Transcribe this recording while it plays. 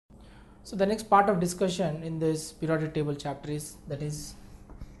So the next part of discussion in this periodic table chapter is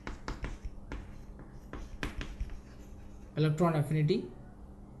electron affinity.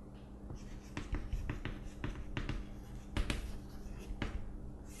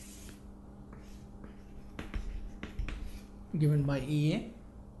 Given by EA.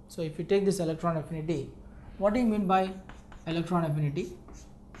 So if you take this electron affinity, what do you mean by electron affinity?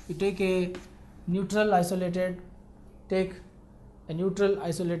 You take a neutral isolated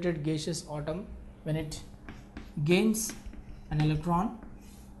gaseous atom. When it gains an electron,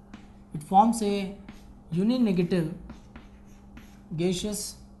 it forms a uninegative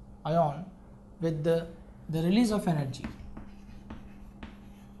gaseous ion with the release of energy.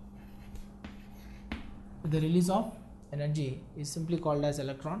 The release of energy is simply called as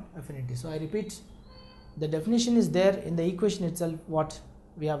electron affinity. So I repeat, the definition is there in the equation itself, what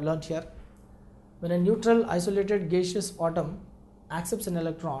we have learnt here. When a neutral isolated gaseous atom accepts an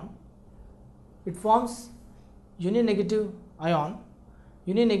electron, it forms uninegative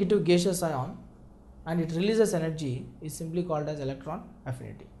gaseous ion, and it releases energy is simply called as electron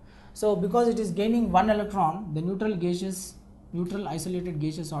affinity. So because it is gaining one electron, the neutral isolated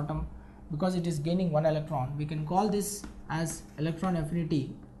gaseous atom, because it is gaining one electron, we can call this as electron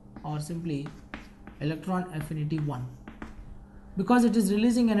affinity or simply electron affinity 1. Because it is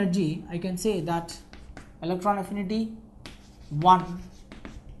releasing energy, I can say that electron affinity 1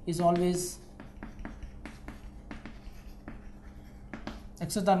 is always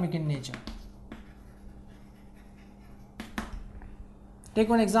exothermic in nature. Take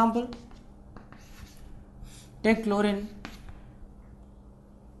one example. Take chlorine.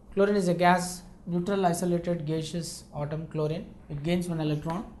 Chlorine is a gas, neutral isolated gaseous atom chlorine. It gains one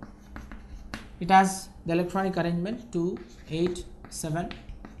electron. It has the electronic arrangement 2, 8, 7.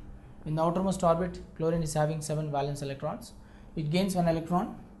 In the outermost orbit, chlorine is having 7 valence electrons. It gains one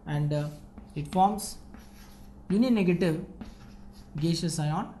electron and it forms uninegative gaseous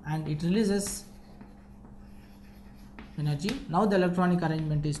ion and it releases energy. Now the electronic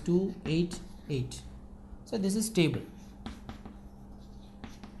arrangement is 2, 8, 8. So this is stable.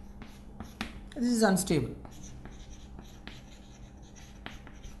 This is unstable.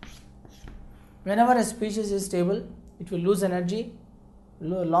 Whenever a species is stable, it will lose energy.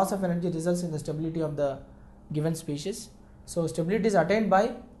 Loss of energy results in the stability of the given species. So stability is attained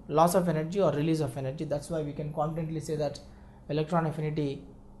by loss of energy or release of energy. That's why we can confidently say that electron affinity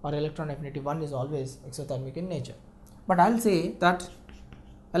or electron affinity 1 is always exothermic in nature. But I'll say that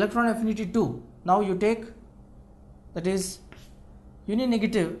electron affinity 2, now you take, that is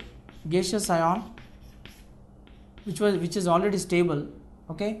uninegative gaseous ion which is already stable,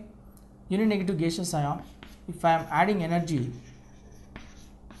 okay, uninegative gaseous ion. If I am adding energy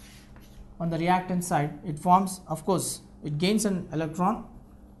on the reactant side, it forms, of course, it gains an electron,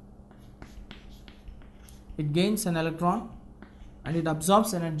 and it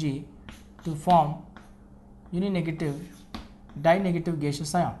absorbs energy to form uninegative dinegative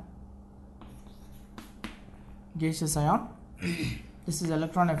gaseous ion. This is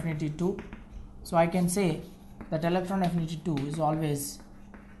electron affinity 2. So I can say that electron affinity 2 is always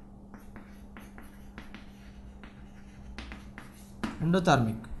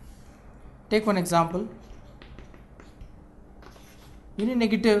endothermic. Take one example.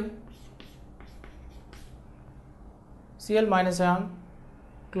 Uninegative Cl- ion,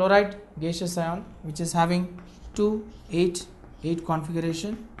 chloride gaseous ion, which is having 2, 8, 8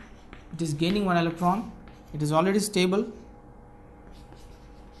 configuration. It is gaining one electron. It is already stable,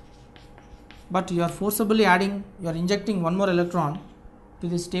 but you are injecting one more electron to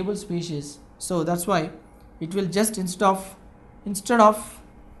this stable species. So that's why it will just instead of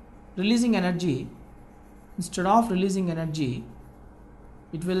releasing energy,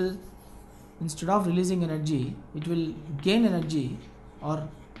 it will gain energy or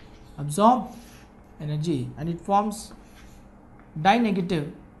absorb energy, and it forms a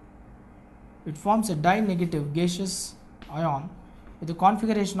dinegative gaseous ion with a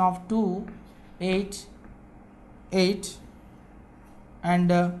configuration of 2, 8, 8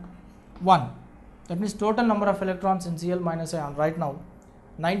 and 1. That means total number of electrons in Cl- ion right now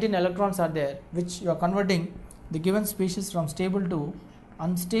 19 electrons are there, which you are converting the given species from stable to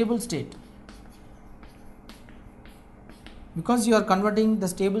unstable state. Because you are converting the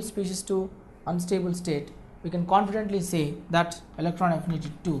stable species to unstable state, we can confidently say that electron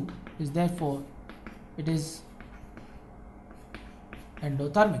affinity 2 is therefore it is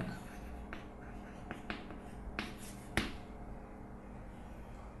endothermic.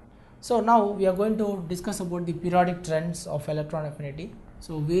 So now we are going to discuss about the periodic trends of electron affinity.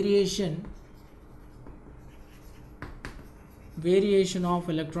 So variation variation of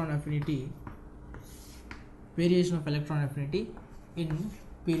electron affinity in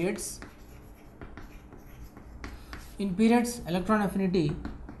periods. In periods, electron affinity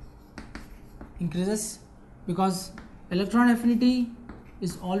increases because electron affinity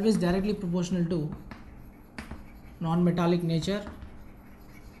is always directly proportional to non-metallic nature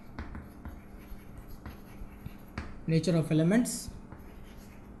of elements,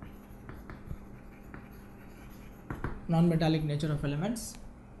 non-metallic nature of elements.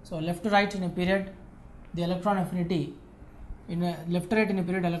 So left to right in a period, the electron affinity left to right in a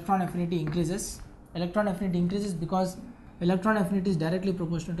period, electron affinity increases. Electron affinity increases because electron affinity is directly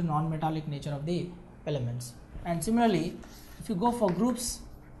proportional to non-metallic nature of the elements. And similarly, if you go for groups,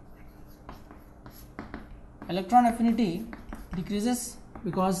 electron affinity decreases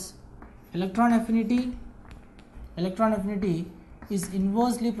because electron affinity is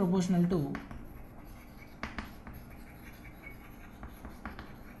inversely proportional to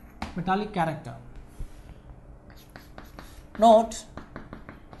metallic character. Note,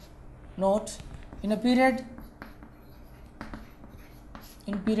 in period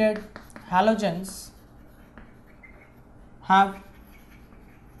halogens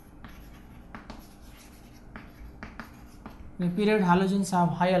have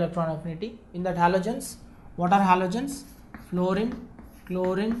high electron affinity. In that halogens, what are halogens? Fluorine,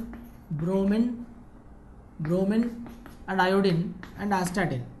 chlorine, bromine, and iodine and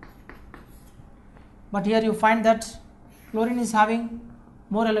astatine. But here you find that chlorine is having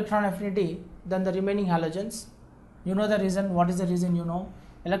more electron affinity than the remaining halogens. You know the reason. What is the reason? You know,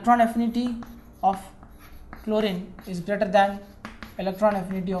 electron affinity of chlorine is greater than electron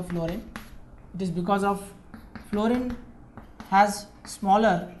affinity of fluorine. It is because of fluorine has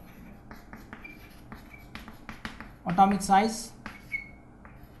smaller atomic size.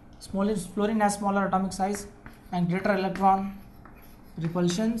 Fluorine has smaller atomic size and greater electron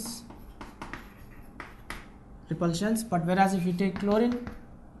repulsions. But whereas if you take chlorine,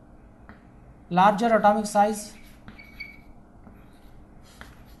 larger atomic size,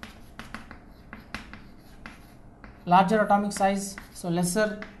 so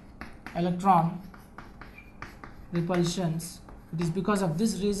lesser electron repulsions. It is because of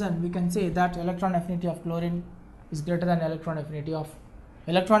this reason we can say that electron affinity of chlorine is greater than electron affinity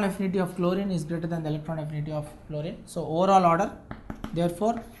of chlorine is greater than the electron affinity of fluorine. So overall order,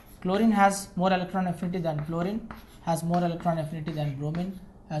 therefore chlorine has more electron affinity than fluorine, has more electron affinity than bromine,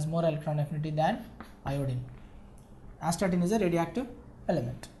 has more electron affinity than iodine. Astatine is a radioactive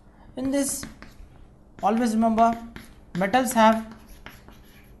element. In this, always remember, metals have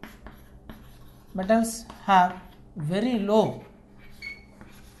very low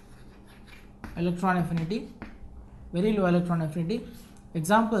electron affinity.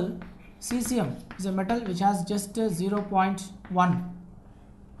 Example, cesium is a metal which has just 0.1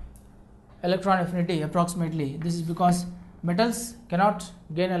 electron affinity approximately. This is because metals cannot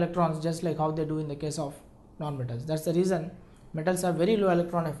gain electrons just like how they do in the case of non-metals. That's the reason metals have very low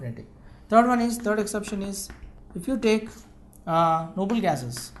electron affinity. Third exception is if you take noble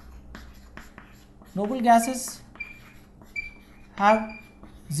gases. Noble gases have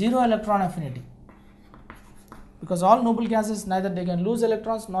zero electron affinity because all noble gases, neither they can lose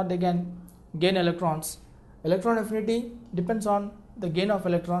electrons nor they can gain electrons. Electron affinity depends on the gain of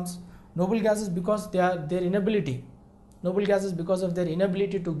electrons. Noble gases, because of their inability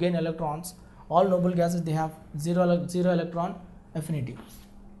to gain electrons, all noble gases they have zero electron affinity.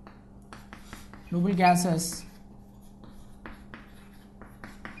 Noble gases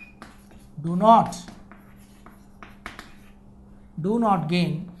do not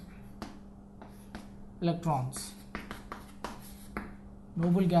gain electrons.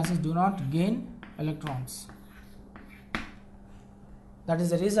 Noble gases do not gain electrons. That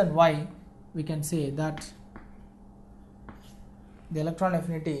is the reason why we can say that the electron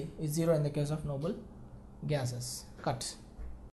affinity is zero in the case of noble gases. Cut.